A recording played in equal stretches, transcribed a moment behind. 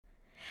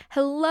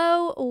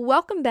Hello,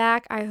 welcome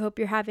back. I hope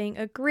you're having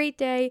a great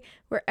day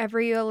wherever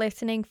you're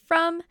listening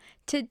from.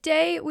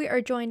 Today, we are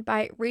joined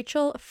by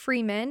Rachel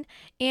Freeman,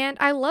 and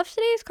I love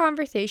today's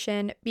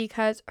conversation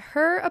because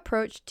her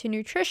approach to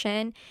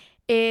nutrition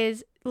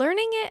is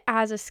learning it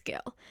as a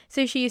skill.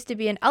 So, she used to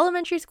be an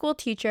elementary school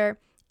teacher,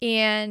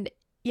 and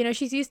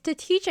she's used to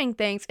teaching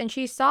things, and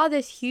she saw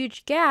this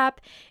huge gap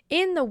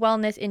in the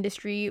wellness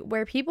industry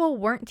where people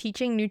weren't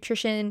teaching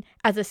nutrition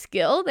as a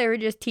skill. They were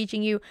just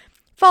teaching you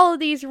follow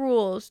these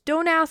rules.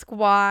 Don't ask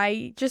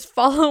why. Just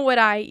follow what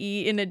I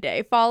eat in a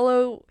day.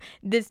 Follow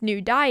this new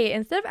diet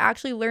instead of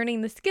actually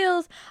learning the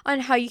skills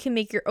on how you can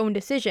make your own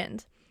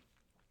decisions.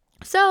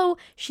 So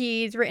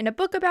she's written a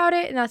book about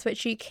it, and that's what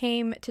she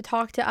came to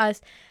talk to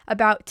us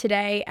about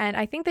today. And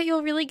I think that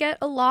you'll really get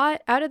a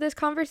lot out of this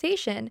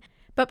conversation.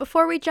 But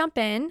before we jump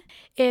in,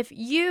 if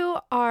you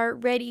are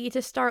ready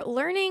to start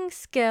learning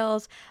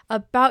skills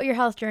about your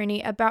health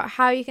journey, about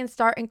how you can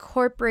start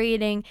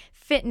incorporating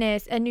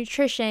fitness and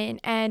nutrition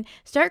and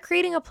start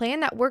creating a plan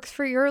that works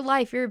for your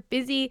life, your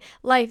busy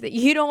life, that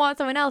you don't want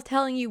someone else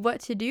telling you what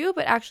to do,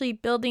 but actually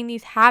building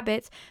these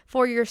habits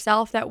for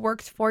yourself that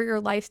works for your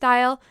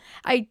lifestyle,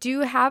 I do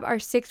have our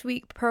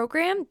 6-week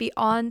program,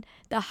 Beyond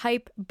the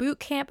Hype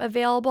Bootcamp,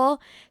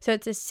 available. So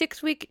it's a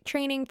 6-week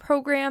training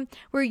program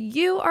where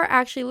you are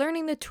actually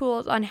learning the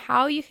tools on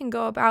how you can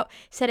go about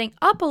setting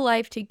up a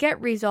life to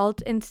get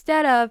results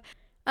instead of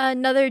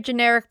another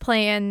generic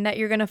plan that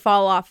you're going to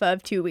fall off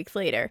of 2 weeks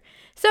later.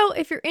 So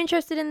if you're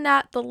interested in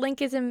that, the link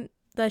is in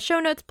the show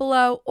notes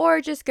below, or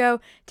just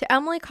go to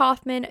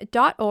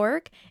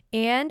emilykaufman.org,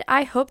 and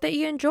I hope that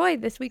you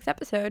enjoyed this week's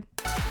episode.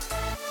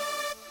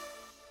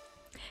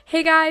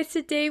 Hey guys,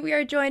 today we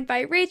are joined by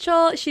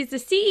Rachel. She's the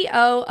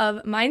CEO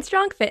of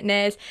Mindstrong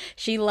Fitness.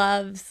 She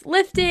loves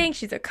lifting.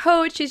 She's a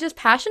coach. She's just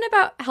passionate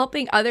about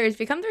helping others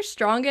become their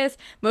strongest,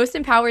 most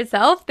empowered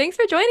self. Thanks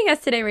for joining us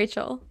today,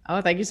 Rachel.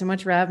 Oh, thank you so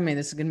much for having me.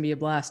 This is going to be a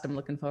blast. I'm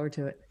looking forward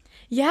to it.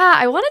 Yeah,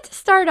 I wanted to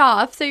start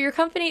off. So your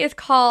company is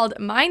called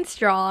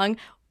Mindstrong.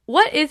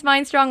 What is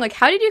Mindstrong? Like,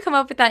 how did you come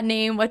up with that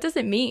name? What does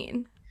it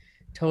mean?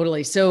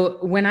 Totally. So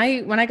when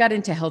I got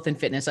into health and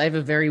fitness, I have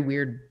a very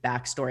weird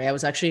backstory. I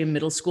was actually a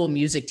middle school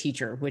music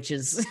teacher, which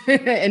is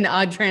an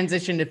odd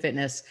transition to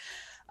fitness.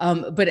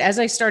 But as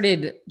I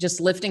started just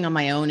lifting on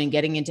my own and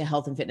getting into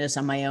health and fitness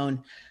on my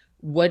own,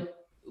 what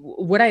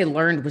I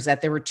learned was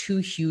that there were two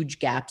huge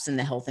gaps in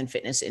the health and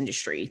fitness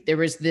industry. There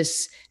was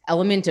this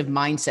element of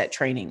mindset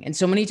training. And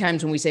so many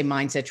times when we say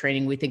mindset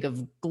training, we think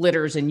of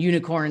glitters and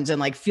unicorns and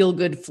like feel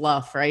good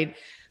fluff, right?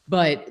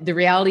 But the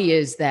reality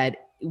is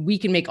that we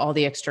can make all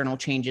the external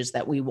changes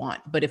that we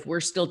want. But if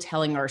we're still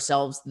telling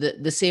ourselves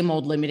the same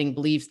old limiting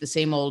beliefs, the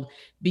same old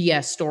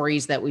BS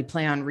stories that we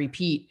play on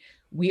repeat,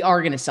 we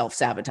are going to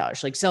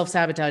self-sabotage. Like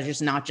self-sabotage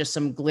is not just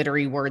some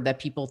glittery word that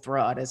people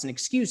throw out as an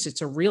excuse.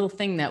 It's a real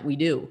thing that we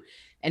do.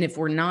 And if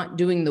we're not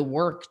doing the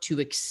work to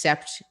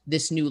accept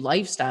this new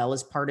lifestyle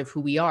as part of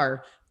who we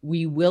are,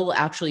 we will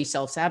actually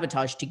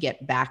self-sabotage to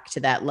get back to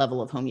that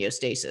level of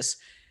homeostasis.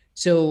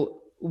 So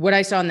what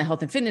I saw in the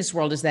health and fitness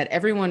world is that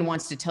everyone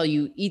wants to tell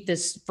you, eat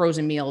this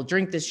frozen meal,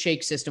 drink this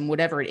shake system,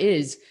 whatever it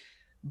is.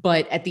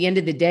 But at the end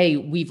of the day,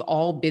 we've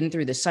all been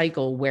through the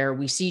cycle where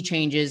we see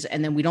changes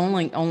and then we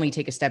don't only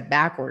take a step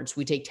backwards,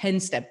 we take 10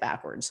 steps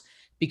backwards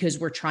because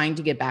we're trying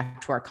to get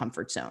back to our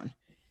comfort zone.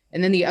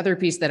 And then the other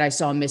piece that I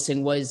saw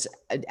missing was,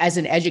 as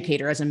an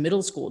educator, as a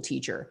middle school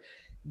teacher,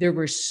 there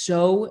were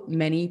so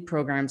many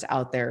programs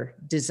out there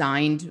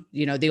designed,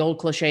 the old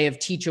cliche of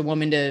teach a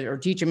woman to, or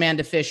teach a man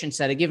to fish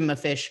instead of give him a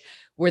fish,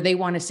 where they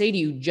want to say to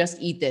you, just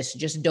eat this,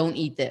 just don't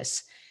eat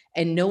this.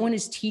 And no one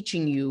is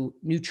teaching you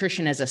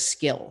nutrition as a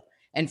skill.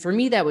 And for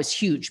me, that was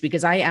huge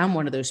because I am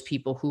one of those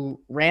people who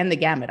ran the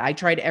gamut. I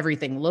tried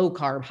everything, low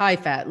carb, high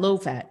fat, low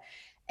fat.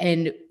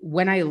 And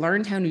when I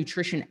learned how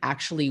nutrition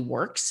actually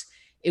works,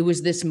 it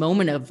was this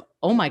moment of,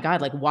 oh my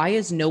God, like, why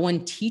is no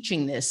one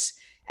teaching this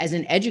as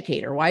an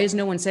educator? Why is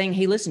no one saying,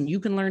 hey, listen, you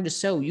can learn to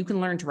sew, you can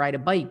learn to ride a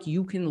bike,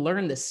 you can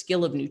learn the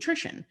skill of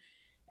nutrition?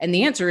 And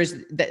the answer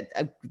is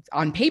that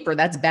on paper,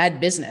 that's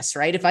bad business,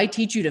 right? If I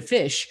teach you to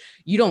fish,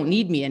 you don't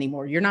need me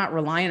anymore. You're not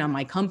relying on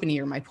my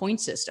company or my point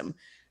system.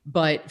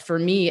 But for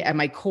me, at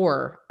my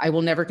core, I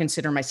will never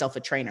consider myself a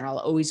trainer. I'll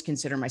always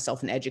consider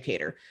myself an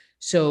educator.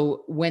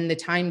 So when the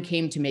time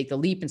came to make the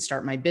leap and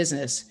start my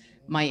business,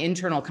 my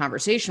internal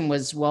conversation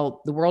was,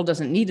 well, the world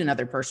doesn't need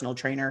another personal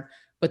trainer,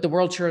 but the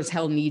world sure as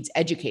hell needs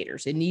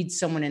educators. It needs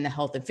someone in the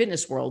health and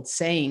fitness world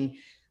saying,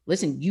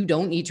 listen, you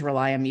don't need to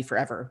rely on me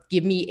forever.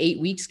 Give me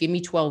 8 weeks, give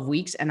me 12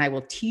 weeks, and I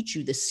will teach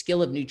you the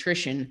skill of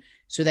nutrition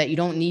so that you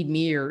don't need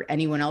me or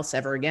anyone else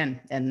ever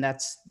again. And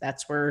that's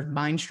where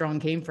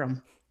Mindstrong came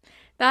from.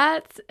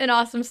 That's an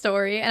awesome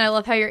story. And I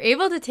love how you're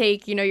able to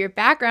take, your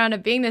background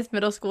of being this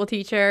middle school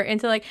teacher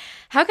into like,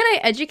 how can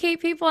I educate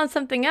people on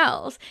something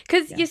else?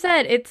 Because you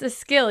said it's a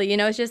skill,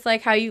 it's just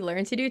like how you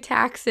learn to do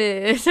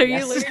taxes or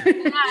you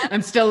learn math.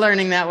 I'm still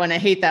learning that one. I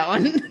hate that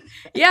one.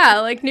 Yeah,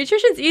 like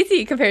nutrition's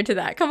easy compared to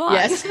that. Come on.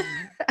 Yes.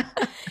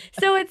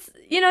 So it's,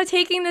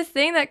 taking this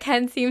thing that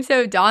can seem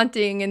so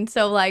daunting and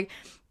so like,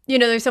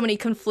 there's so many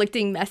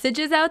conflicting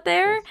messages out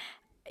there. Yes.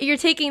 You're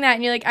taking that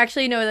and you're like,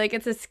 actually, no, like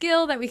it's a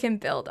skill that we can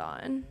build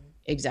on.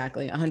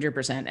 Exactly,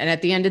 100%. And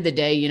at the end of the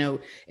day,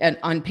 and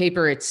on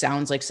paper, it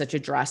sounds like such a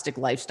drastic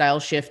lifestyle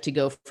shift to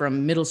go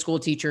from middle school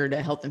teacher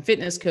to health and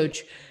fitness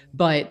coach.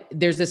 But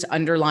there's this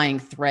underlying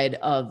thread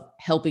of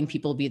helping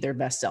people be their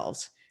best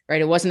selves,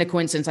 right? It wasn't a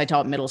coincidence I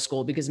taught middle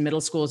school, because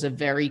middle school is a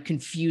very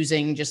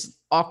confusing, just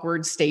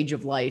awkward stage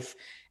of life.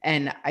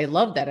 And I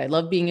love that. I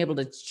love being able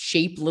to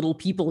shape little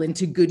people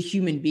into good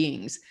human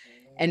beings.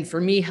 And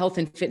for me, health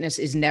and fitness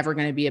is never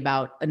going to be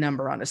about a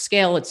number on a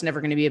scale. It's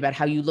never going to be about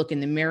how you look in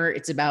the mirror.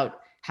 It's about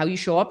how you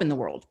show up in the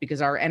world,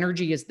 because our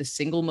energy is the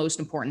single most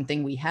important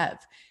thing we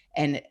have.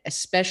 And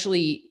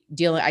especially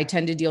I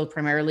tend to deal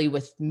primarily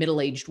with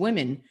middle-aged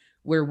women,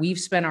 where we've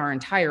spent our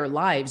entire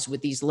lives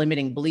with these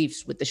limiting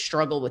beliefs, with the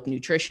struggle with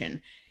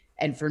nutrition.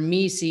 And for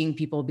me, seeing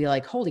people be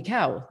like, holy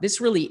cow,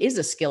 this really is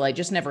a skill. I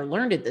just never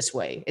learned it this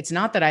way. It's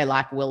not that I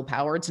lack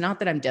willpower. It's not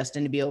that I'm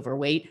destined to be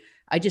overweight.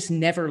 I just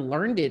never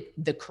learned it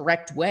the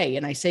correct way.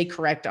 And I say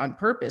correct on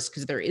purpose,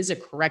 because there is a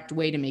correct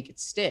way to make it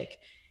stick.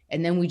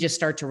 And then we just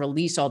start to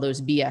release all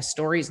those BS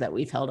stories that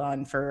we've held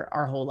on for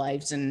our whole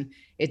lives. And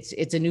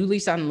it's a new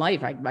lease on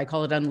life. I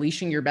call it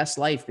unleashing your best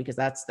life, because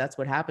that's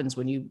what happens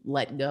when you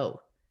let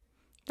go.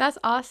 That's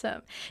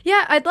awesome.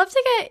 Yeah, I'd love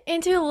to get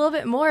into a little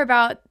bit more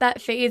about that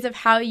phase of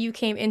how you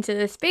came into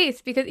this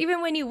space, because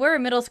even when you were a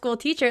middle school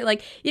teacher,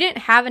 like you didn't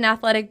have an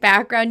athletic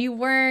background, you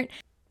weren't,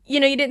 you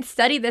didn't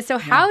study this. So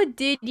how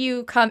did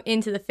you come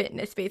into the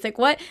fitness space? Like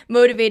what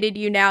motivated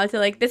you now to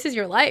like, this is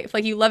your life?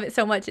 Like you love it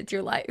so much, it's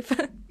your life.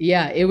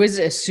 Yeah, it was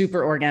a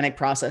super organic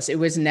process. It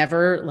was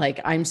never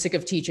like, I'm sick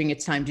of teaching,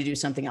 it's time to do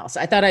something else.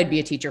 I thought I'd be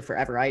a teacher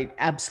forever. I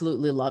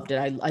absolutely loved it.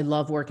 I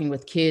love working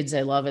with kids.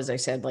 I love, as I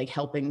said, like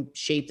helping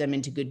shape them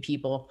into good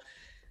people.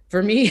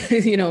 For me,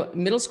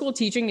 middle school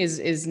teaching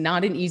is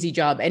not an easy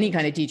job. Any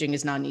kind of teaching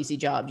is not an easy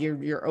job.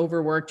 You're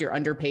overworked, you're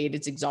underpaid,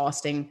 it's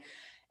exhausting.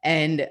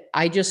 And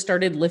I just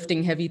started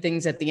lifting heavy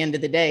things at the end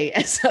of the day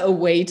as a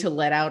way to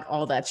let out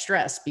all that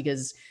stress,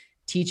 because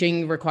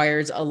teaching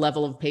requires a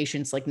level of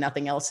patience like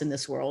nothing else in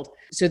this world.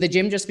 So the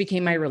gym just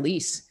became my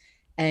release.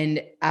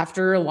 And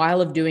after a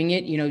while of doing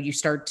it, you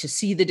start to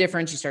see the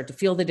difference, you start to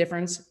feel the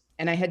difference.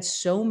 And I had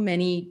so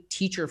many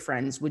teacher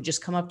friends would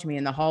just come up to me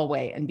in the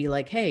hallway and be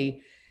like,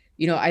 hey,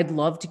 I'd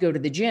love to go to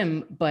the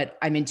gym, but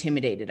I'm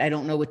intimidated. I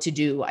don't know what to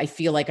do. I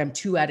feel like I'm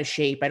too out of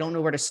shape. I don't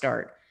know where to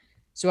start.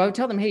 So I would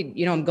tell them, hey,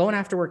 I'm going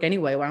after work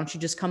anyway. Why don't you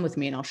just come with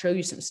me and I'll show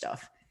you some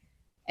stuff?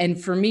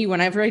 And for me,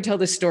 whenever I tell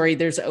this story,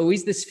 there's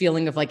always this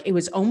feeling of like, it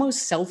was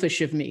almost selfish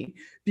of me,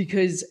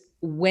 because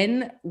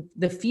when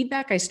the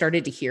feedback I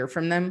started to hear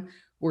from them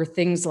were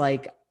things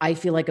like, I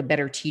feel like a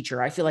better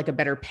teacher. I feel like a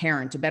better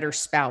parent, a better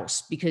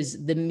spouse,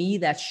 because the me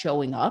that's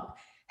showing up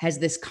has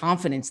this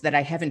confidence that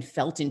I haven't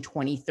felt in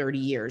 20, 30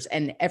 years.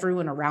 And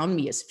everyone around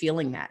me is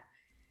feeling that.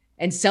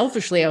 And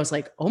selfishly, I was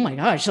like, oh my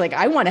gosh, like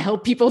I want to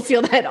help people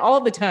feel that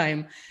all the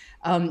time.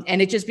 And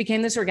it just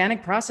became this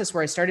organic process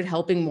where I started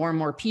helping more and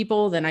more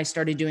people. Then I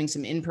started doing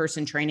some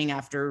in-person training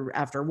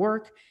after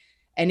work.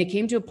 And it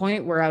came to a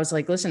point where I was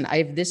like, listen, I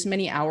have this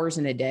many hours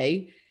in a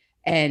day,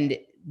 and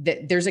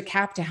there's a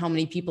cap to how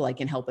many people I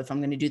can help if I'm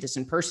going to do this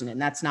in person.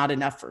 And that's not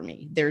enough for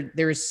me.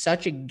 There is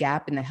such a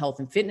gap in the health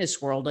and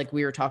fitness world, like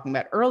we were talking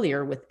about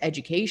earlier with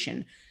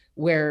education,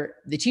 where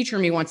the teacher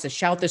in me wants to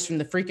shout this from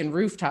the freaking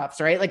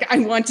rooftops, right? Like I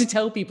want to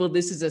tell people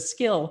this is a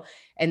skill.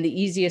 And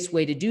the easiest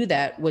way to do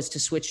that was to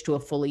switch to a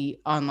fully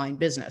online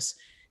business.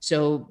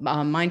 So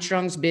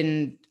Mindstrong's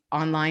been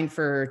online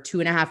for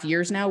 2.5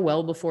 years now,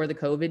 well before the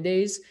COVID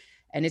days.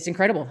 And it's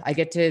incredible. I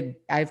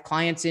have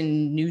clients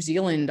in New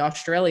Zealand,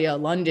 Australia,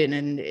 London,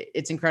 and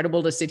it's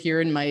incredible to sit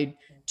here in my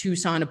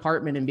Tucson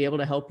apartment and be able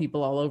to help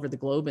people all over the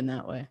globe in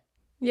that way.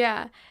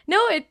 Yeah. No,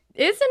 it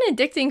is an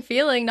addicting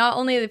feeling, not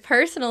only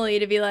personally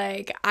to be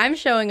like, I'm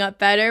showing up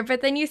better,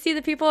 but then you see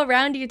the people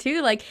around you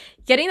too, like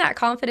getting that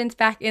confidence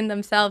back in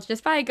themselves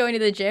just by going to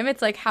the gym.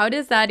 It's like, how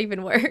does that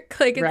even work?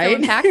 Like, it's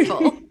right? So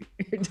impactful.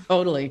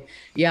 Totally.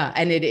 Yeah.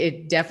 And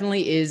it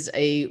definitely is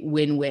a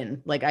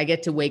win-win. Like I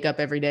get to wake up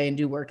every day and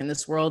do work in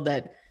this world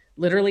that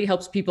literally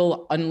helps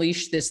people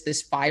unleash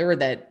this fire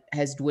that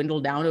has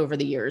dwindled down over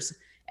the years.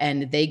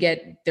 And they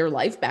get their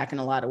life back in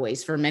a lot of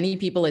ways. For many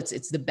people,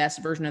 it's the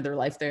best version of their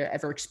life they've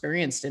ever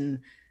experienced. And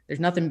there's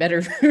nothing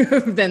better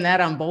than that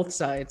on both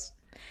sides.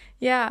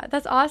 Yeah,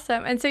 that's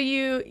awesome. And so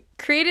you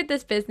created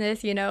this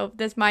business,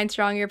 this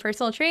Mindstrong, your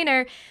personal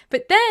trainer,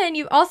 but then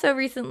you also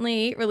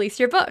recently released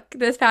your book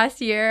this past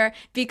year,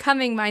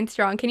 Becoming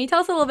Mindstrong. Can you tell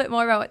us a little bit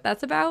more about what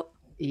that's about?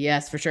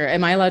 Yes, for sure.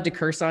 Am I allowed to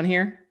curse on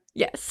here?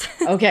 Yes.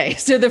 Okay.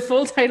 So the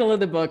full title of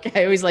the book,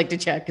 I always like to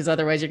check because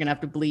otherwise you're going to have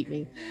to bleep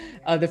me.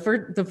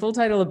 The full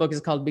title of the book is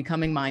called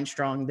Becoming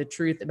Mindstrong, The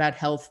Truth About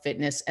Health,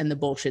 Fitness, and the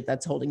Bullshit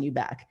That's Holding You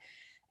Back.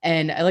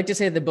 And I like to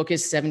say the book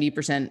is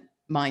 70%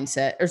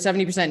 mindset, or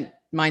 70%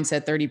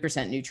 mindset,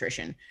 30%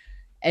 nutrition.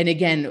 And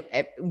again,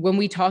 when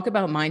we talk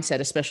about mindset,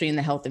 especially in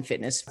the health and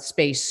fitness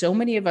space, so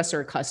many of us are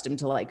accustomed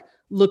to like,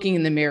 looking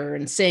in the mirror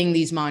and saying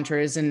these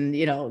mantras and,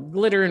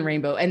 glitter and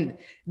rainbow. And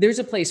there's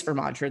a place for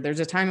mantra. There's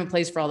a time and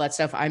place for all that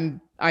stuff.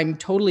 I'm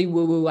totally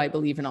woo woo. I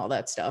believe in all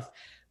that stuff.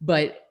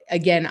 But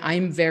again,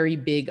 I'm very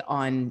big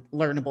on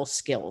learnable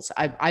skills.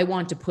 I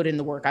want to put in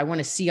the work. I want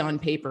to see on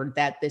paper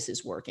that this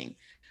is working.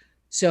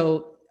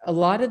 So a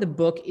lot of the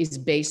book is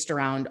based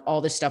around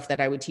all the stuff that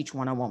I would teach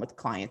one-on-one with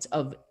clients,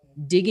 of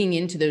digging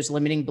into those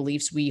limiting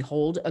beliefs we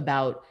hold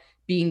about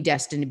being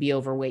destined to be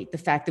overweight, the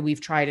fact that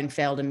we've tried and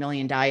failed a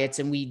million diets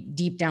and we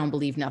deep down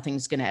believe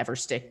nothing's going to ever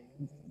stick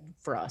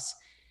for us.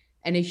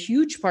 And a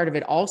huge part of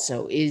it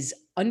also is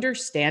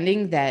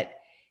understanding that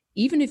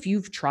even if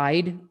you've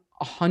tried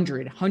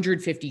 100,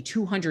 150,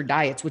 200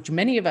 diets, which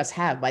many of us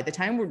have, by the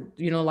time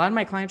we're, a lot of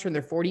my clients are in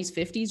their 40s,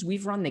 50s,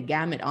 we've run the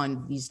gamut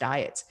on these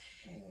diets.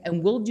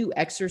 And we'll do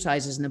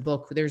exercises in the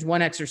book. There's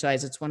one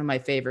exercise, it's one of my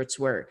favorites,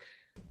 where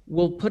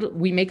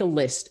we make a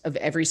list of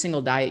every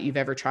single diet you've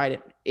ever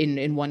tried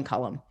in one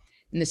column.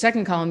 In the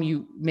second column,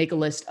 you make a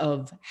list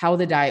of how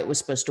the diet was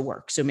supposed to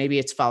work. So maybe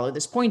it's follow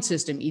this point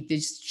system, eat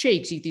these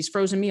shakes, eat these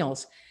frozen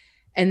meals.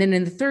 And then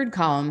in the third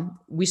column,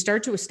 we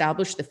start to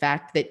establish the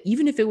fact that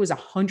even if it was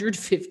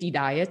 150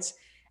 diets,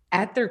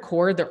 at their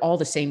core, they're all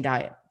the same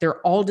diet.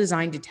 They're all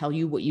designed to tell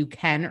you what you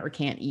can or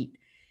can't eat.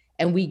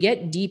 And we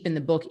get deep in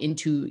the book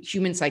into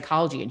human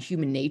psychology and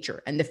human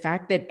nature, and the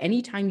fact that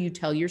anytime you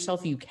tell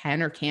yourself you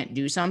can or can't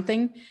do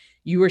something,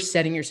 you are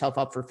setting yourself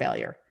up for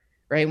failure,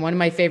 right? One of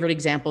my favorite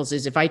examples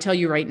is if I tell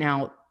you right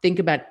now, think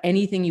about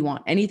anything you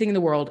want, anything in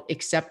the world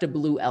except a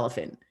blue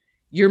elephant.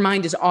 Your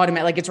mind is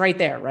automatic, like it's right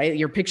there, right?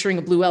 You're picturing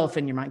a blue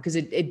elephant in your mind because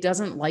it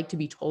doesn't like to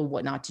be told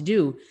what not to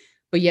do.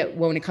 But yet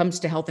when it comes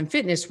to health and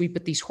fitness, we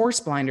put these horse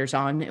blinders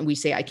on and we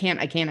say, I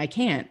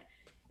can't.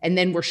 And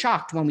then we're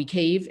shocked when we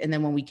cave. And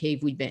then when we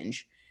cave, we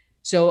binge.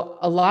 So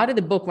a lot of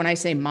the book, when I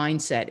say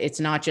mindset, it's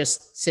not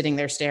just sitting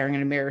there staring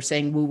in a mirror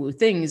saying woo-woo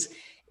things.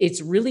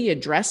 It's really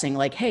addressing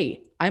like,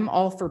 hey, I'm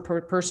all for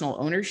personal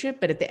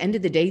ownership, but at the end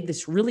of the day,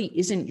 this really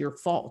isn't your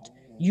fault.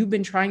 You've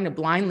been trying to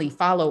blindly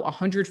follow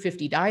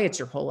 150 diets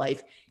your whole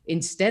life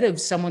instead of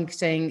someone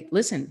saying,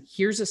 listen,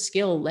 here's a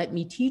skill. Let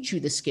me teach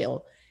you the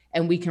skill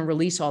and we can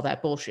release all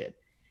that bullshit.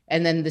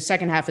 And then the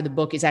second half of the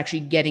book is actually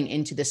getting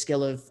into the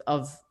skill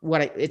of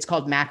what it's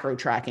called macro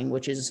tracking,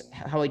 which is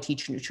how I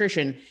teach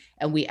nutrition.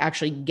 And we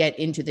actually get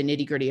into the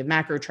nitty gritty of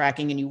macro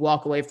tracking, and you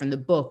walk away from the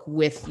book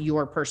with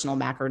your personal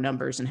macro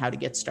numbers and how to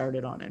get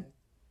started on it.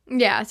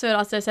 Yeah, so it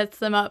also sets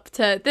them up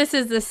to, this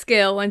is the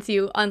skill once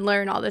you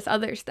unlearn all this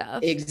other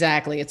stuff.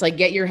 Exactly. It's like,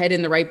 get your head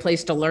in the right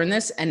place to learn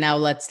this. And now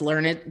let's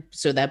learn it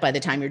so that by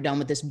the time you're done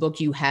with this book,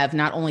 you have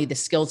not only the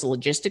skills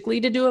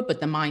logistically to do it, but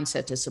the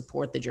mindset to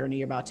support the journey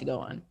you're about to go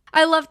on.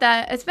 I love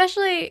that,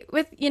 especially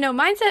with,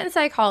 mindset and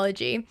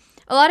psychology.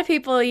 A lot of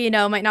people,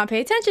 might not pay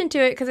attention to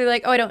it because they're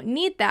like, oh, I don't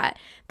need that.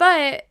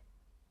 But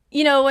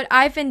what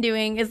I've been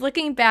doing is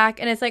looking back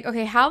and it's like,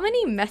 okay, how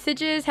many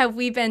messages have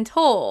we been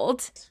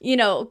told,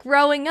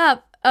 growing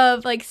up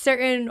of like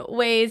certain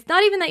ways,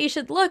 not even that you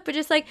should look, but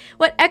just like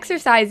what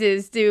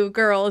exercises do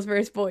girls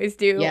versus boys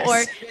do? Yes.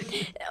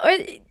 Or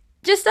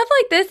just stuff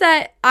like this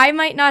that I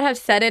might not have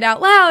said it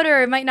out loud,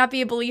 or it might not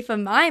be a belief of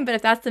mine, but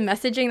if that's the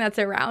messaging that's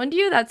around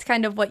you, that's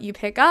kind of what you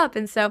pick up.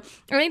 And so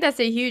I think that's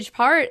a huge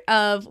part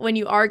of when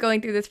you are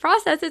going through this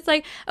process. It's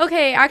like,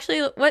 okay, actually,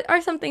 what are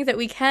some things that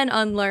we can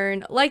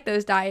unlearn, like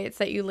those diets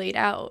that you laid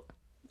out?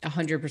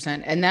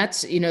 100%. And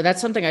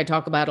that's something I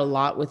talk about a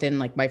lot within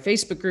like my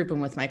Facebook group and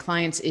with my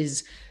clients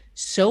is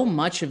so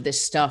much of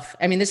this stuff.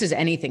 I mean, this is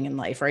anything in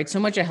life, right? So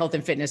much of health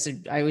and fitness,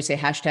 I always say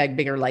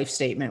 #bigger life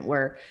statement,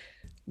 where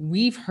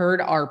we've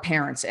heard our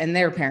parents and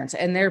their parents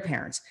and their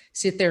parents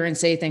sit there and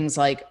say things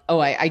like, oh,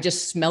 I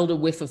just smelled a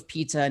whiff of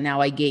pizza and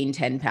now I gained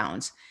 10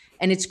 pounds.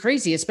 And it's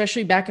crazy,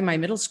 especially back in my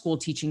middle school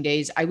teaching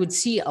days, I would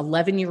see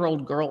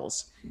 11-year-old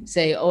girls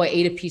say, oh, I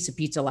ate a piece of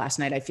pizza last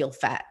night, I feel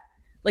fat.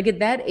 Like at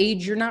that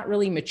age, you're not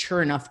really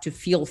mature enough to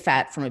feel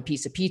fat from a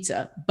piece of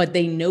pizza, but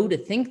they know to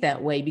think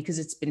that way because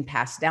it's been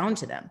passed down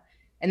to them.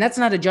 And that's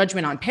not a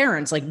judgment on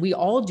parents. Like we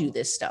all do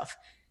this stuff.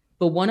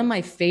 But one of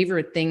my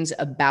favorite things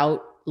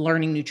about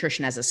learning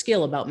nutrition as a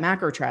skill, about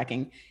macro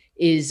tracking,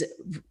 is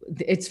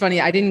it's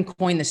funny. I didn't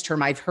coin this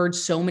term. I've heard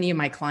so many of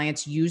my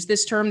clients use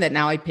this term that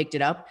now I picked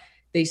it up.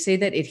 They say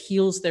that it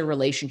heals their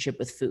relationship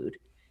with food.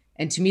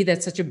 And to me,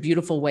 that's such a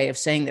beautiful way of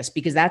saying this,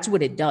 because that's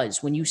what it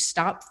does. When you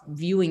stop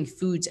viewing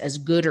foods as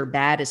good or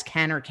bad, as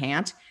can or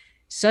can't,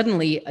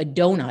 suddenly a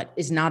donut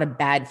is not a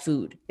bad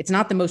food. It's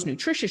not the most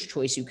nutritious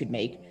choice you could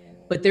make,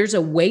 but there's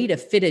a way to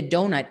fit a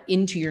donut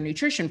into your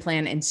nutrition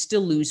plan and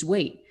still lose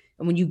weight.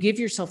 And when you give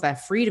yourself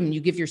that freedom and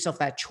you give yourself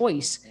that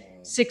choice,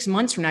 6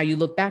 months from now, you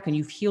look back and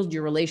you've healed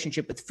your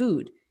relationship with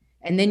food.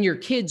 And then your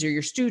kids or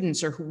your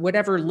students or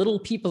whatever little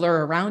people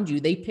are around you,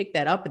 they pick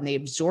that up and they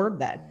absorb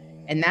that.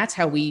 And that's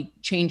how we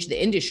change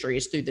the industry,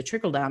 is through the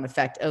trickle-down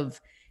effect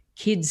of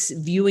kids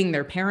viewing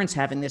their parents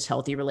having this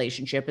healthy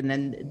relationship, and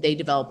then they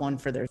develop one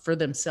for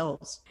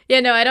themselves.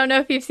 Yeah, no, I don't know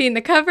if you've seen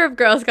the cover of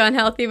Girls Gone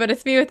Healthy, but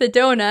it's me with a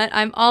donut.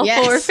 I'm all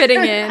for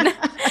fitting in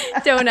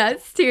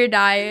donuts to your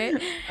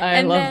diet.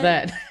 I love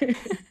that.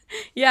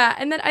 Yeah,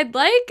 and then I'd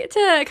like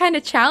to kind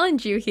of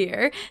challenge you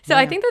here. So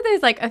I Yeah. think that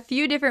there's like a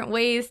few different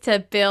ways to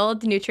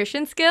build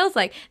nutrition skills.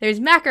 Like there's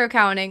macro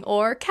counting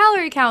or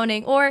calorie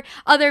counting or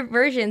other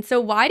versions. So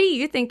why do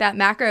you think that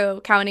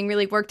macro counting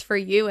really worked for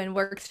you and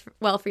works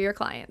well for your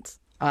clients?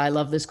 I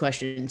love this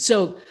question.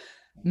 So,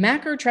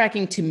 macro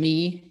tracking to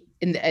me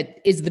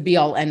is the be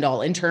all end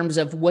all in terms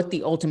of what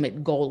the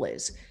ultimate goal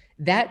is.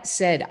 That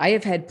said, I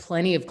have had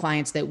plenty of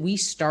clients that we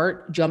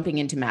start jumping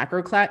into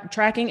macro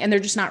tracking and they're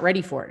just not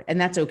ready for it. And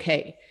that's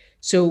okay.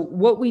 So,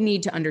 what we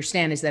need to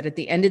understand is that at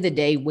the end of the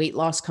day, weight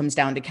loss comes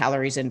down to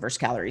calories in versus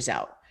calories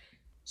out.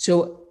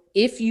 So,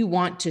 if you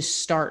want to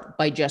start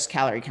by just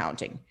calorie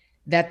counting,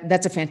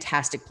 that's a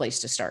fantastic place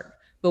to start.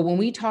 But when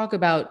we talk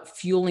about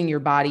fueling your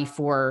body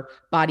for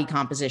body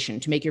composition,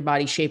 to make your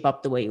body shape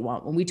up the way you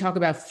want, when we talk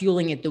about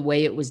fueling it the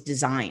way it was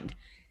designed,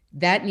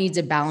 that needs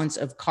a balance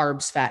of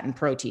carbs, fat, and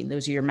protein.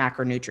 Those are your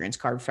macronutrients: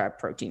 carb, fat,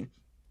 protein.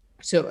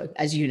 So,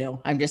 as you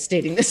know, I'm just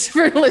stating this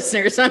for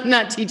listeners. I'm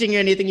not teaching you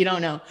anything you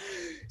don't know.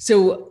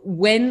 So,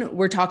 when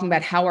we're talking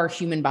about how our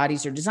human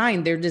bodies are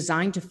designed, they're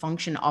designed to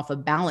function off a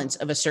balance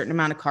of a certain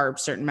amount of carbs,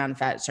 certain amount of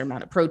fat, certain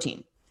amount of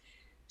protein.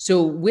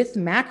 So with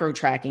macro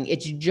tracking,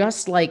 it's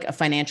just like a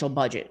financial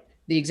budget.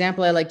 The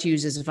example I like to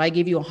use is if I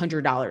give you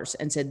 $100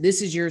 and said,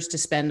 this is yours to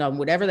spend on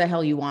whatever the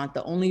hell you want.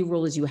 The only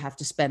rule is you have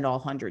to spend all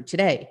 100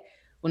 today.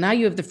 Well, now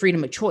you have the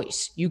freedom of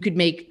choice. You could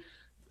make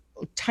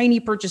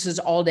tiny purchases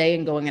all day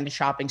and going on a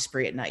shopping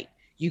spree at night.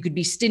 You could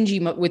be stingy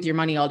with your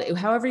money all day.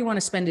 However you want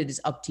to spend it is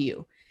up to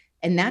you.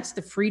 And that's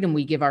the freedom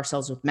we give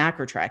ourselves with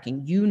macro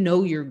tracking. You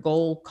know your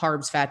goal,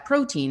 carbs, fat,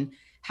 protein.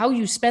 How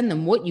you spend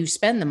them, what you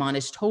spend them on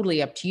is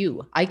totally up to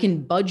you. I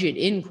can budget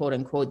in, quote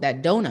unquote,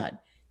 that donut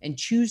and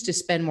choose to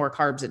spend more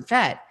carbs and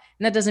fat.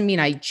 And that doesn't mean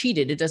I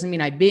cheated. It doesn't mean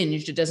I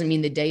binged. It doesn't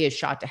mean the day is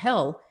shot to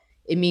hell.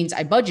 It means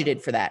I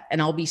budgeted for that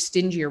and I'll be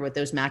stingier with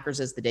those macros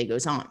as the day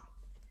goes on.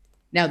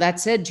 Now, that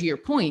said, to your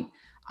point,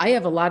 I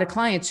have a lot of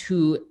clients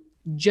who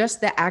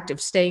just the act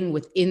of staying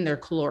within their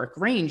caloric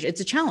range,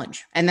 it's a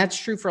challenge. And that's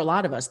true for a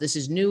lot of us. This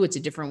is new. It's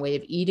a different way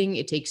of eating.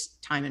 It takes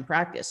time and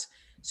practice.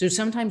 So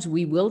sometimes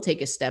we will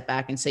take a step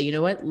back and say, you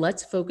know what,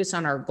 let's focus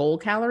on our goal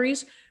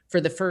calories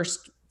for the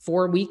first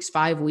 4 weeks,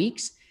 5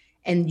 weeks,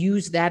 and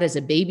use that as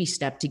a baby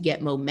step to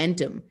get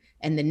momentum.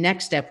 And the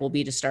next step will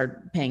be to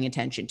start paying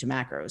attention to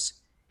macros.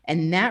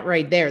 And that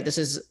right there, this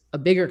is a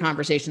bigger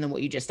conversation than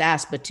what you just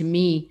asked. But to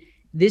me,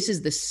 this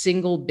is the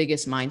single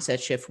biggest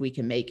mindset shift we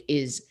can make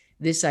is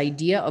this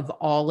idea of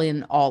all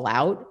in, all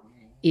out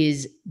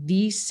is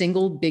the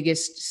single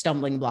biggest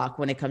stumbling block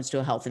when it comes to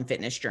a health and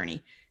fitness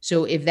journey.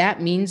 So if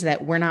that means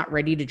that we're not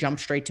ready to jump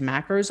straight to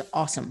macros,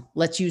 awesome.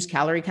 Let's use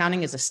calorie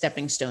counting as a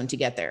stepping stone to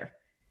get there,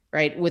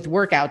 right? With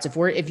workouts,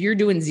 if you're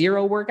doing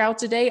 0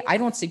 workouts a day, I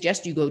don't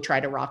suggest you go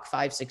try to rock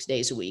 5-6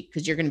 days a week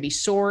because you're going to be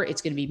sore.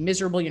 It's going to be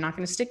miserable. You're not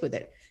going to stick with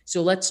it.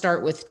 So let's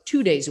start with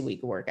 2 days a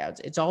week of workouts.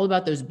 It's all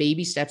about those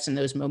baby steps and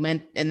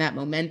that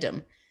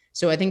momentum.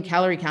 So I think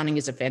calorie counting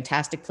is a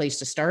fantastic place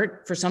to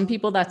start. For some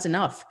people, that's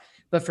enough.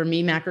 But for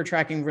me, macro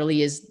tracking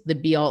really is the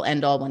be all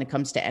end all when it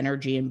comes to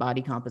energy and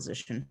body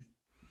composition.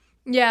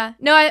 Yeah.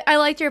 No, I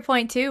liked your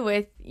point too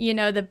with,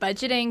 the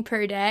budgeting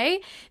per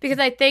day, because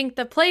I think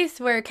the place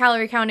where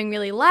calorie counting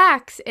really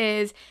lacks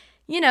is,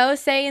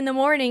 say in the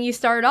morning you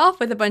start off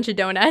with a bunch of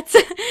donuts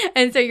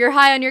and so you're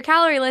high on your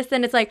calorie list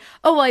and it's like,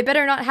 oh, well, I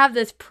better not have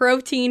this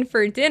protein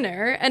for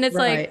dinner. And it's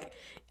Right. like,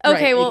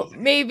 okay, Right. well,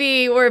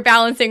 maybe we're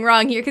balancing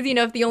wrong here because,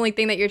 if the only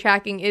thing that you're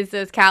tracking is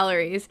those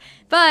calories.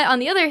 But on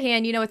the other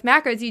hand, with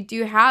macros, you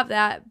do have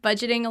that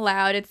budgeting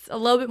allowed. It's a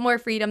little bit more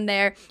freedom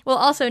there. While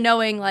also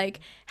knowing, like,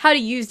 how to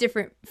use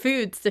different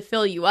foods to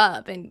fill you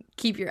up and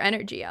keep your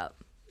energy up.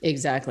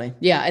 Exactly.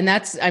 Yeah.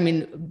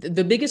 And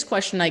the biggest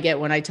question I get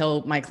when I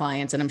tell my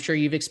clients, and I'm sure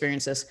you've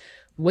experienced this,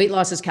 weight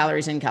loss is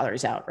calories in,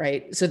 calories out,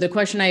 right? So the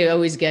question I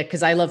always get,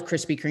 because I love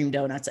Krispy Kreme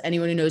donuts.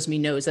 Anyone who knows me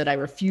knows that I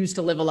refuse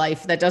to live a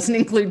life that doesn't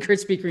include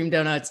Krispy Kreme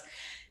donuts.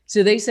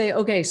 So they say,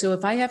 okay, so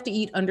if I have to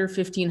eat under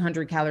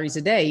 1,500 calories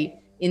a day,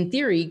 in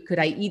theory, could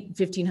I eat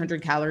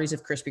 1,500 calories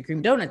of Krispy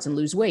Kreme donuts and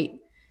lose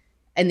weight?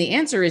 And the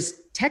answer is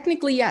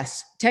technically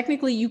yes.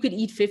 Technically, you could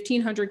eat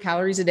 1,500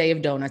 calories a day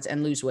of donuts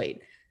and lose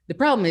weight. The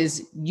problem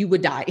is you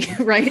would die,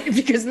 right?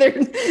 Because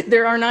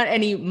there are not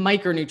any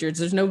micronutrients.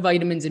 There's no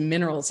vitamins and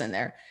minerals in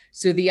there.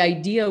 So the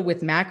idea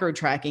with macro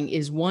tracking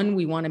is one,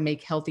 we want to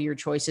make healthier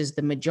choices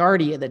the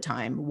majority of the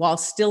time while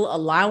still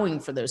allowing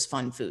for those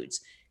fun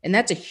foods. And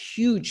that's a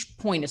huge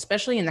point,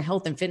 especially in the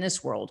health and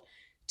fitness world,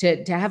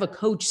 to have a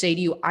coach say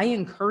to you, I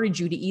encourage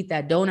you to eat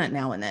that donut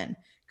now and then.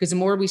 Because the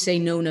more we say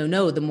no, no,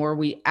 no, the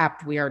more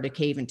apt we are to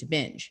cave into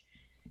binge.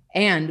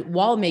 And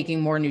while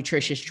making more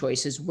nutritious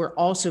choices, we're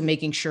also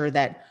making sure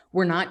that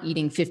we're not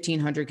eating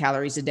 1,500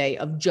 calories a day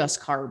of just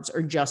carbs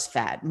or just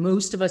fat.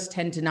 Most of us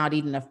tend to not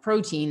eat enough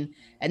protein.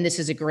 And this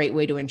is a great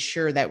way to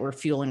ensure that we're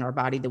fueling our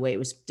body the way it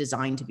was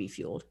designed to be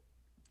fueled.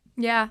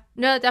 Yeah,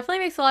 no, it definitely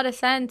makes a lot of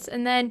sense.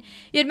 And then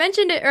you had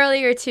mentioned it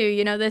earlier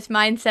too, this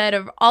mindset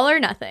of all or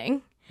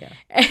nothing. Yeah.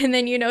 And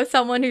then,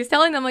 someone who's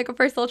telling them, like a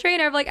personal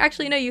trainer, of like,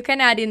 actually, no, you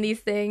can add in these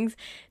things.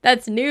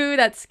 That's new,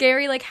 that's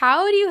scary. Like,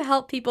 how do you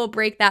help people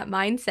break that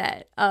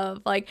mindset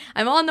of like,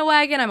 I'm on the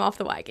wagon, I'm off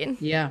the wagon?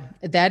 Yeah,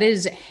 that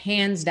is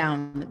hands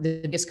down the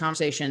biggest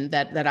conversation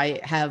that I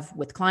have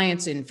with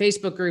clients in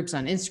Facebook groups,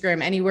 on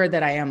Instagram, anywhere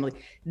that I am.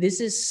 Like,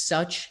 this is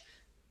such,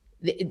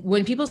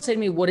 when people say to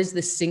me, what is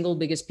the single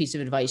biggest piece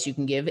of advice you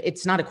can give?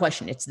 It's not a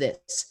question, it's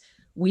this.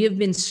 We have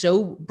been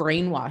so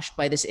brainwashed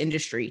by this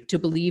industry to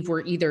believe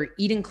we're either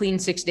eating clean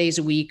 6 days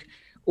a week,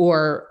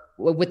 or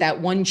with that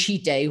one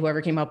cheat day,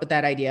 whoever came up with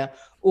that idea,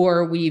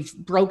 or we've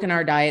broken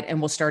our diet and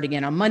we'll start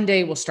again on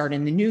Monday, we'll start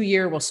in the new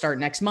year, we'll start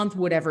next month,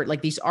 whatever,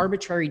 like these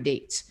arbitrary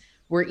dates.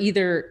 We're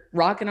either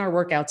rocking our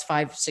workouts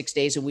 5-6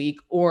 days a week,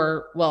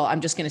 or, well,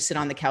 I'm just going to sit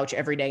on the couch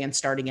every day and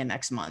start again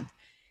next month.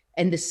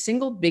 And the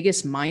single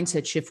biggest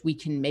mindset shift we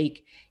can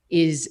make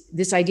is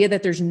this idea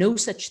that there's no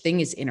such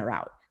thing as in or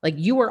out. Like,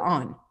 you are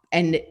on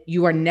and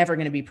you are never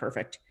going to be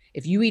perfect.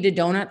 If you eat a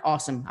donut,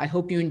 awesome. I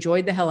hope you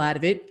enjoyed the hell out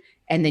of it.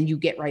 And then you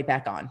get right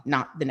back on,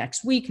 not the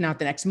next week, not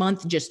the next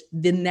month, just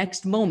the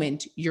next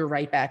moment, you're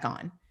right back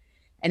on.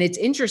 And it's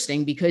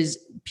interesting because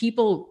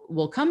people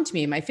will come to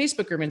me in my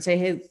Facebook group and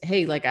say,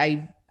 hey, like,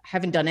 I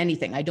haven't done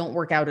anything. I don't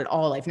work out at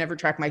all. I've never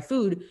tracked my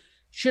food.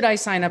 Should I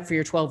sign up for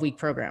your 12-week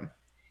program?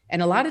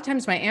 And a lot of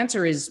times my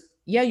answer is,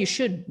 yeah, you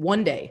should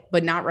one day,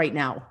 but not right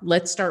now.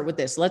 Let's start with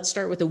this. Let's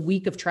start with a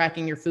week of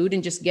tracking your food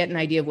and just get an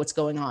idea of what's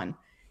going on.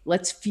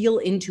 Let's feel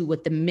into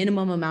what the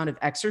minimum amount of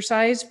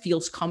exercise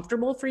feels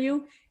comfortable for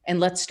you. And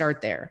let's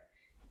start there.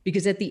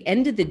 Because at the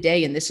end of the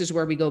day, and this is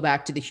where we go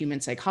back to the human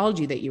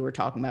psychology that you were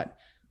talking about,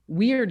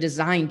 we are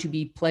designed to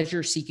be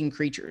pleasure-seeking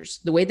creatures.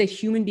 The way that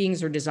human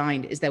beings are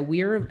designed is that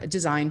we are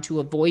designed to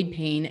avoid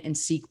pain and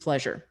seek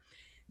pleasure.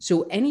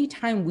 So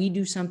anytime we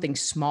do something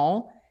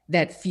small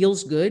that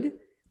feels good,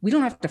 we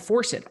don't have to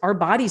force it. Our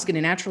body's going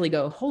to naturally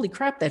go, holy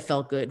crap, that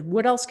felt good.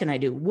 What else can I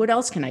do? What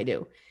else can I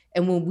do?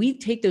 And when we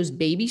take those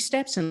baby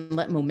steps and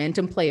let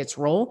momentum play its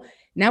role,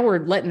 now we're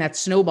letting that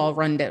snowball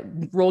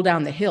roll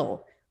down the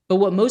hill. But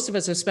what most of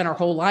us have spent our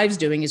whole lives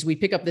doing is we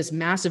pick up this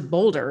massive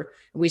boulder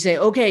and we say,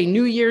 okay,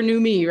 new year,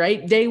 new me,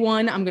 right? Day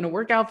one, I'm going to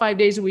work out 5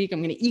 days a week.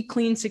 I'm going to eat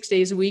clean 6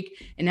 days a week.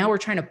 And now we're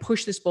trying to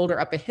push this boulder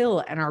up a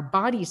hill, and our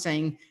body's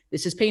saying,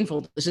 this is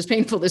painful. This is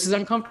painful. This is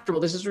uncomfortable.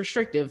 This is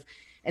restrictive.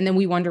 And then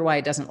we wonder why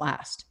it doesn't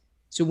last.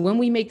 So when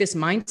we make this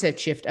mindset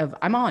shift of,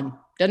 I'm on,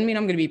 doesn't mean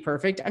I'm going to be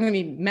perfect. I'm going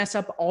to mess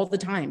up all the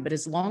time. But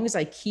as long as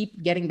I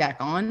keep getting back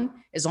on,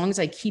 as long as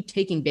I keep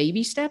taking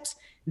baby steps,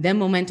 then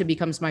momentum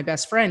becomes my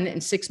best friend.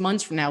 And 6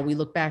 months from now, we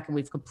look back and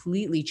we've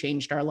completely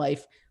changed our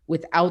life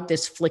without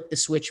this flick the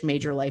switch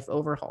major life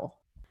overhaul.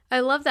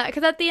 I love that,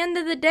 because at the end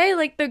of the day,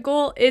 like, the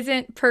goal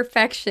isn't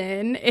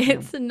perfection.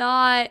 It's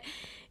not,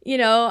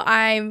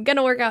 I'm going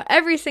to work out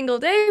every single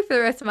day for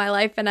the rest of my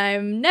life and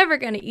I'm never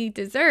going to eat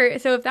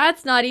dessert. So if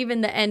that's not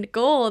even the end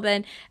goal,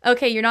 then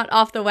okay, you're not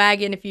off the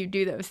wagon if you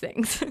do those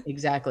things.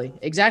 Exactly.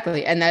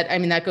 And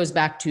that goes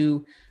back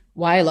to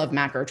why I love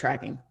macro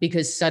tracking,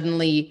 because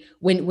suddenly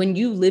when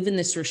you live in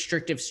this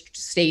restrictive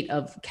state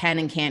of can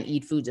and can't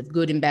eat foods, of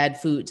good and bad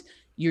foods,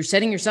 you're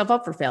setting yourself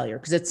up for failure,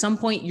 because at some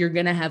point you're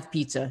going to have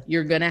pizza,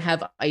 you're going to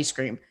have ice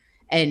cream,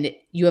 and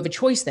you have a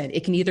choice then.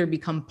 It can either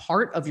become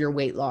part of your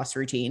weight loss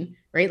routine,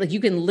 right? Like, you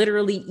can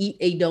literally eat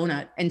a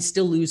donut and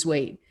still lose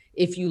weight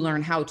if you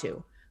learn how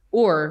to.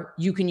 Or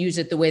you can use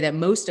it the way that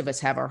most of us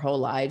have our whole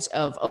lives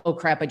of, oh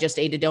crap, I just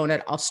ate a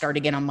donut, I'll start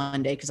again on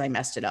Monday because I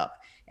messed it up.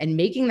 And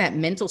making that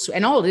mental,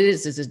 and all it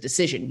is a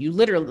decision. You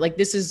literally, like,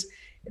 this is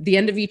the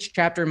end of each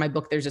chapter in my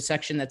book. There's a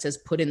section that says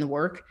put in the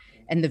work.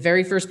 And the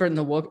very first part in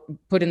the work,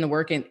 put in the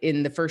work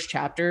in the first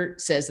chapter,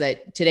 says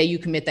that today you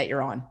commit that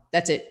you're on.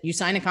 That's it. You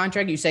sign a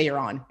contract, you say you're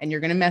on, and you're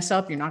going to mess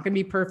up. You're not going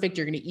to be perfect.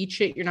 You're going to eat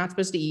shit you're not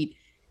supposed to eat,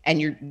 and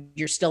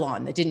you're still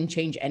on. That didn't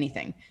change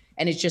anything.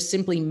 And it's just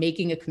simply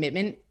making a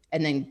commitment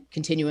and then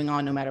continuing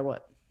on no matter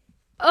what.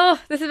 Oh,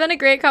 this has been a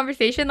great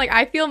conversation. Like,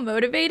 I feel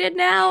motivated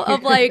now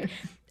of like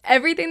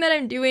everything that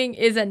I'm doing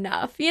is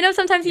enough.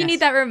 Sometimes you need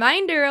that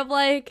reminder of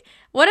like,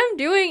 what I'm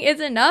doing is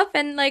enough.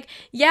 And like,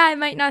 yeah, I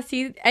might not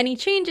see any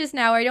changes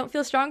now, or I don't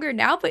feel stronger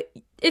now, but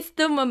it's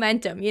the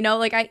momentum,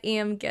 like I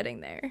am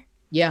getting there.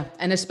 Yeah.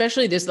 And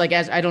especially this, like,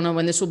 as I don't know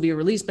when this will be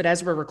released, but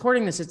as we're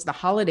recording this, it's the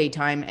holiday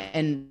time.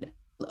 And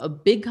a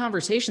big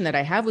conversation that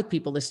I have with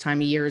people this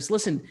time of year is,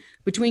 listen,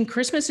 between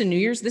Christmas and New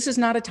Year's, this is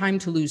not a time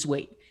to lose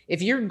weight.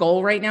 If your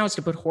goal right now is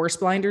to put horse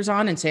blinders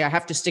on and say, I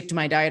have to stick to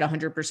my diet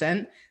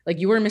 100%, like,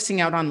 you are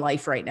missing out on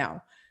life right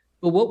now.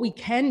 But what we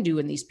can do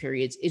in these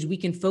periods is we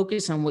can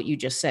focus on what you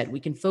just said.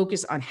 We can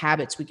focus on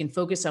habits. We can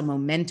focus on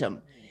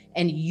momentum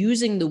and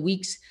using the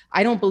weeks.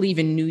 I don't believe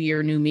in new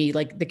year, new me.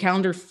 Like, the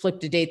calendar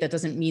flipped a date. That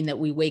doesn't mean that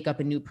we wake up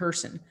a new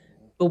person.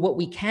 But what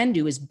we can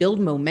do is build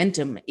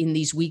momentum in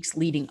these weeks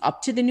leading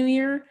up to the new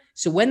year.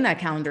 So when that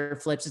calendar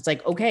flips, it's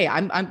like, okay,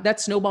 I'm that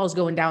snowball's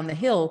going down the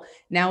hill.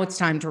 Now it's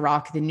time to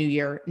rock the new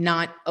year.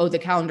 Not, oh, the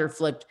calendar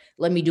flipped,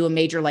 let me do a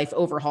major life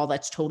overhaul.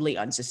 That's totally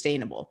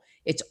unsustainable.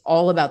 It's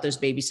all about those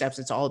baby steps.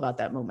 It's all about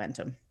that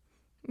momentum.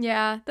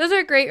 Yeah, those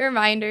are great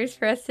reminders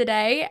for us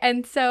today.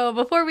 And so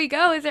before we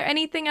go, is there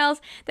anything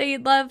else that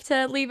you'd love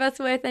to leave us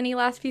with? Any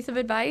last piece of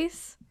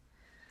advice?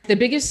 The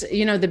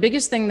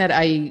biggest thing that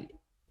I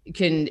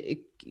can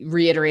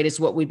reiterate is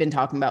what we've been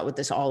talking about with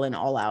this all in,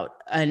 all out.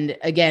 And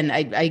again,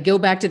 I go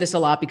back to this a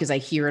lot because I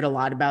hear it a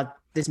lot about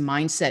this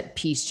mindset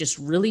piece just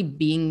really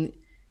being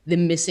the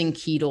missing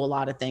key to a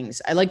lot of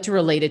things. I like to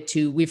relate it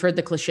to, we've heard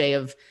the cliche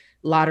of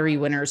lottery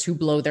winners who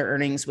blow their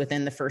earnings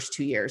within the first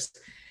 2 years.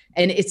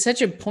 And it's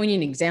such a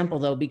poignant example,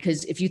 though,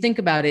 because if you think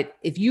about it,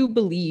 if you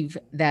believe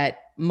that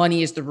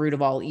money is the root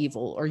of all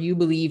evil, or you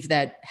believe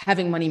that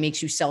having money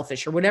makes you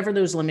selfish, or whatever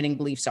those limiting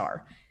beliefs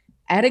are,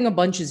 adding a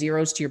bunch of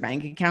zeros to your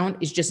bank account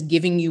is just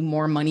giving you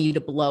more money to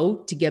blow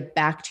to get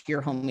back to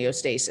your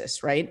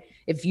homeostasis, right?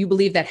 If you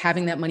believe that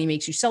having that money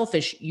makes you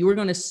selfish, you are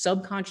going to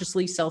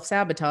subconsciously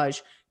self-sabotage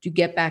to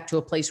get back to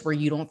a place where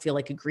you don't feel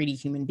like a greedy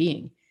human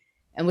being.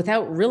 And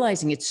without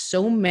realizing it,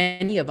 so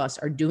many of us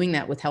are doing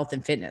that with health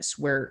and fitness,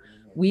 where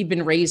we've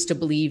been raised to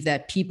believe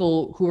that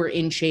people who are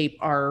in shape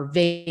are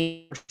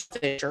vain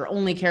or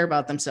only care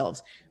about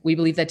themselves. We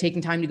believe that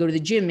taking time to go to the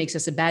gym makes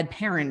us a bad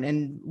parent,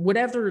 and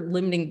whatever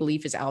limiting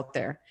belief is out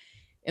there.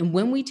 And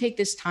when we take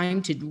this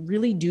time to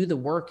really do the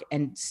work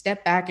and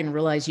step back and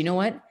realize, you know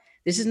what?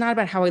 This is not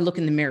about how I look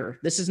in the mirror.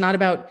 This is not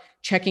about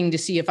checking to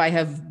see if I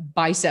have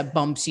bicep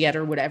bumps yet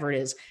or whatever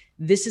it is.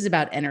 This is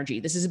about energy.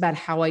 This is about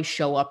how I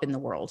show up in the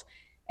world.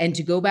 And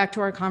to go back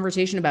to our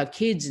conversation about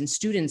kids and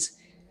students,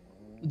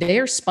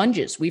 they're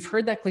sponges. We've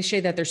heard that cliche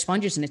that they're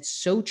sponges, and it's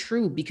so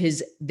true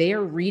because they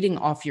are reading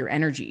off your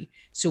energy.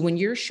 So when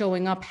you're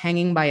showing up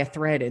hanging by a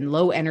thread and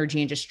low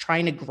energy and just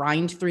trying to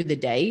grind through the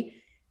day,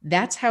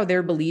 that's how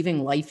they're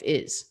believing life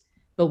is.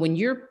 But when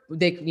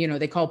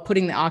they call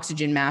putting the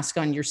oxygen mask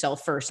on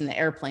yourself first in the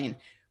airplane.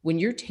 When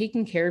you're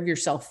taking care of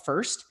yourself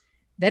first,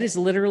 that is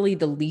literally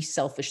the least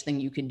selfish thing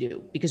you can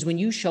do. Because when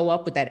you show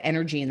up with that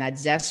energy and that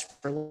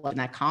zest for life and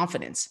that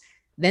confidence,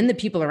 then the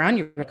people around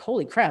you are like,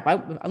 holy crap,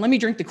 let me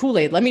drink the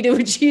Kool-Aid. Let me do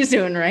what she's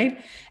doing,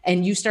 right?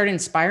 And you start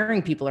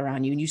inspiring people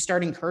around you and you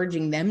start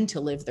encouraging them to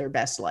live their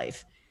best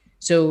life.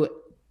 So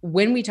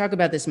when we talk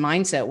about this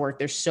mindset work,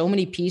 there's so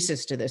many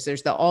pieces to this.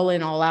 There's the all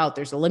in, all out,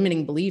 there's the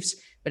limiting beliefs.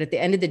 But at the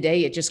end of the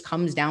day, it just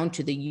comes down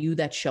to the you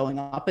that's showing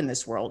up in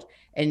this world.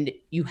 And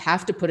you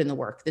have to put in the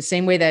work. The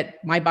same way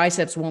that my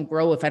biceps won't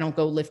grow if I don't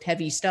go lift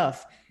heavy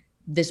stuff.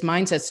 This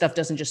mindset stuff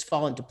doesn't just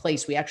fall into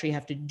place. We actually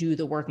have to do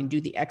the work and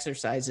do the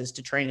exercises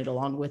to train it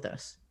along with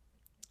us.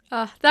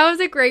 That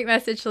was a great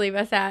message to leave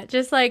us at.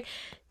 Just like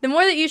the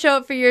more that you show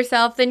up for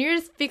yourself, then you're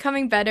just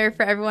becoming better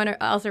for everyone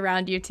else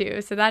around you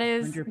too. So that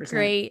is 100%.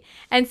 Great.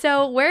 And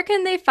so where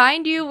can they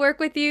find you, work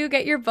with you,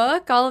 get your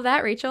book, all of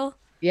that, Rachel?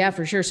 Yeah,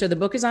 for sure. So the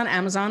book is on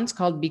Amazon. It's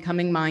called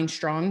Becoming Mind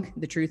Strong,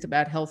 The Truth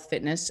About Health,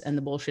 Fitness, and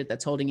the Bullshit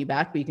That's Holding You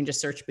Back. But you can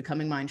just search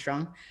Becoming Mind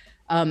Strong.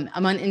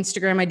 I'm on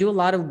Instagram. I do a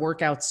lot of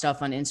workout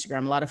stuff on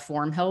Instagram, a lot of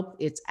form help.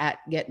 It's at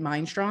Get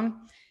Mind Strong.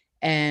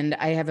 And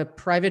I have a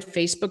private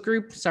Facebook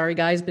group. Sorry,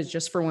 guys, but it's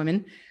just for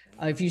women.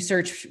 If you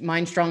search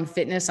Mind Strong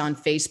Fitness on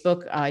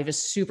Facebook, I have a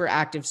super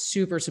active,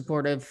 super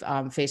supportive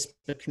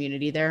Facebook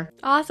community there.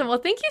 Awesome. Well,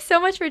 thank you so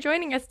much for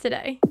joining us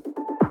today.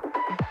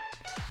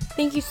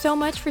 Thank you so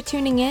much for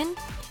tuning in.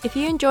 If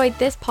you enjoyed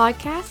this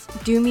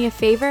podcast, do me a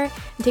favor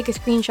and take a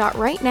screenshot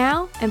right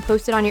now and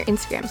post it on your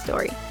Instagram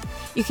story.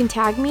 You can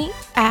tag me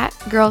at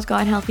Girls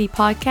Gone Healthy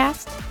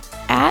Podcast,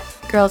 at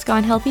Girls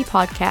Gone Healthy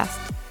Podcast.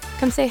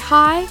 Come say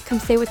hi, come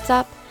say what's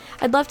up.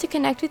 I'd love to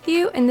connect with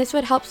you, and this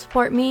would help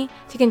support me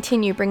to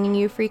continue bringing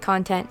you free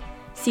content.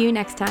 See you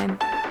next time.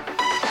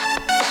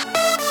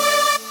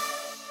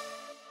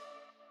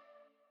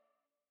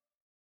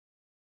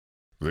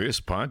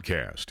 This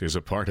podcast is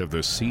a part of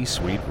the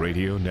C-Suite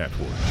Radio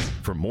Network.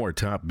 For more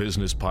top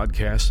business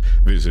podcasts,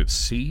 visit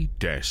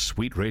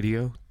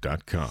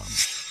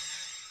c-suiteradio.com.